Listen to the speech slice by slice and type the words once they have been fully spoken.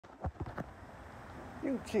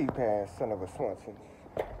You cheap-ass son of a Swanson.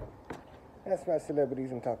 That's my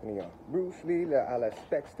celebrities I'm talking to y'all. Bruce Lee, a la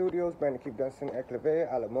Spec Studios, Brandon Keith Dunston, Eclair,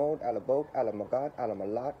 a la Mode, a la Boat, a la Magat, a la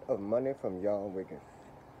Malot of money from y'all Wiggins.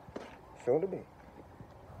 Soon to be.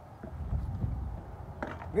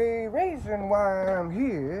 The reason why I'm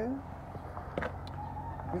here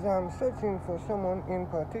is I'm searching for someone in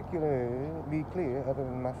particular, be clear, other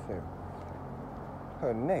than myself.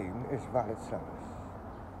 Her name is Violet Summers.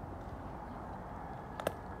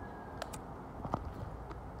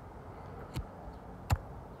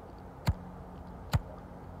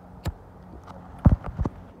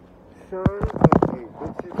 Son of a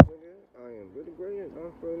bitches, nigga. I am really great at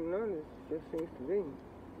unfurling honest, just seems to be.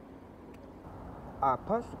 I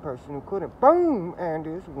punched the person who couldn't. Boom! And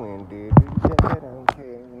it's winded. Yeah, I don't care,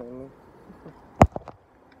 you know what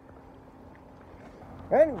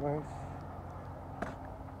I mean? Anyways,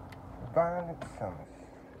 Violet Summers.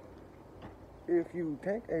 If you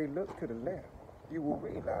take a look to the left, you will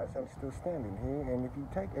realize I'm still standing here. And if you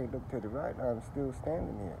take a look to the right, I'm still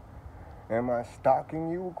standing here. Am I stalking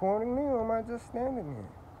you accordingly, or am I just standing here?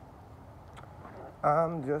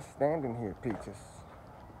 I'm just standing here, Peaches.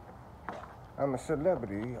 I'm a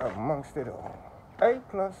celebrity amongst it all. A+,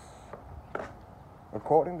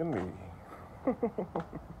 according to me.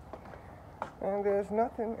 And there's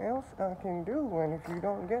nothing else I can do, and if you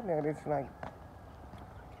don't get that, it's like,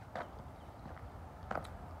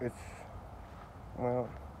 well,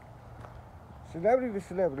 celebrity to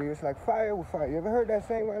celebrity, it's like fire with fire. You ever heard that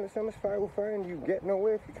saying, Violet Summers, fire with fire, and you get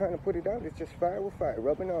nowhere if you're trying to put it out? It's just fire with fire,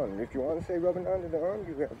 rubbing on. If you want to say rubbing onto the arm,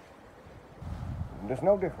 you have. There's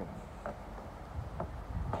no difference.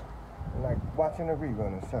 Like watching a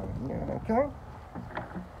rerun or something, you know, okay?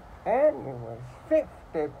 And it was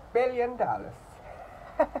 $50 billion.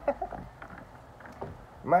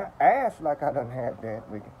 My ass like I done had that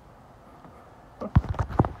weekend.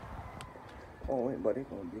 Oh, wait, but they're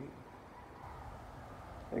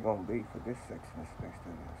gonna be for this sexiness Spec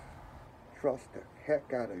Studios. Trust the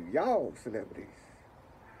heck out of y'all celebrities.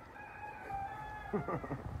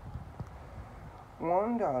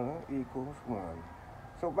 $1 equals 1.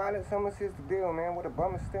 So Violet Summers, here's the deal, man. What a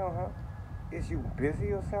bummer still, huh? Is you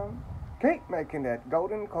busy or something? Keep making that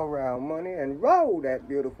golden corral money and roll that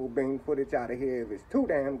beautiful bean footage out of here if it's too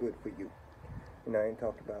damn good for you. And I ain't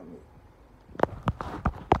talking about me.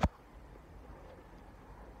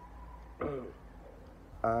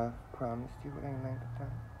 I promised you it ain't length of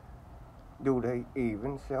time. Do they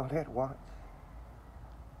even sell that watch?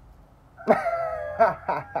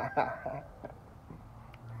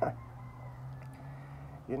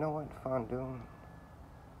 You know what, Fondue?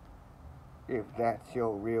 If that's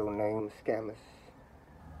your real name, scammers,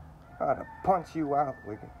 I'd have punched you out,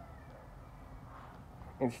 Wicked.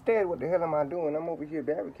 Instead, what the hell am I doing? I'm over here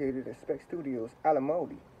barricaded at Spec Studios,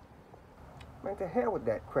 Alamodi. Man, to hell with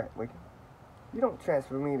that crap, Wicked. You don't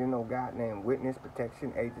transfer me to no goddamn witness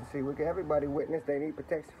protection agency, Wicked. Everybody witness, they need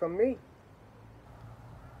protection from me.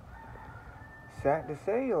 Sad to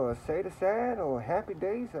say, or say to sad, or happy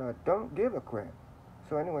days, I don't give a crap.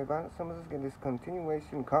 So anyway, Violet Summers, let's get this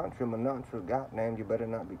continuation contra mantra, goddamn, you better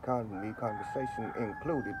not be conversation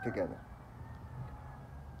included together.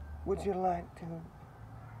 Would you like to?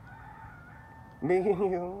 Me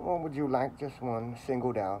and you, or would you like just one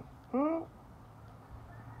singled out?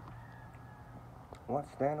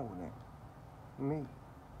 What's that over there? Me.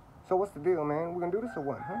 So what's the deal, man? We're gonna do this or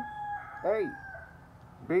what, huh? Hey.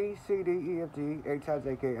 B, C, D, E, F, G, H, I,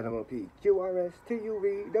 J, K, L, M, O, P, Q, R, S, T, U,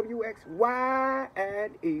 V, W, X, Y,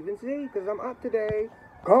 and even Z, because I'm up today.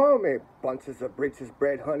 Call me bunches of breeches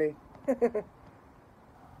bread, honey.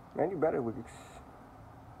 Man, you better, Wiggix.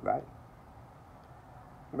 Right?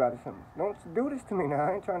 You better something. Don't do this to me now.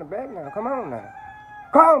 I ain't trying to beg now. Come on now.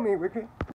 Call me, Ricky.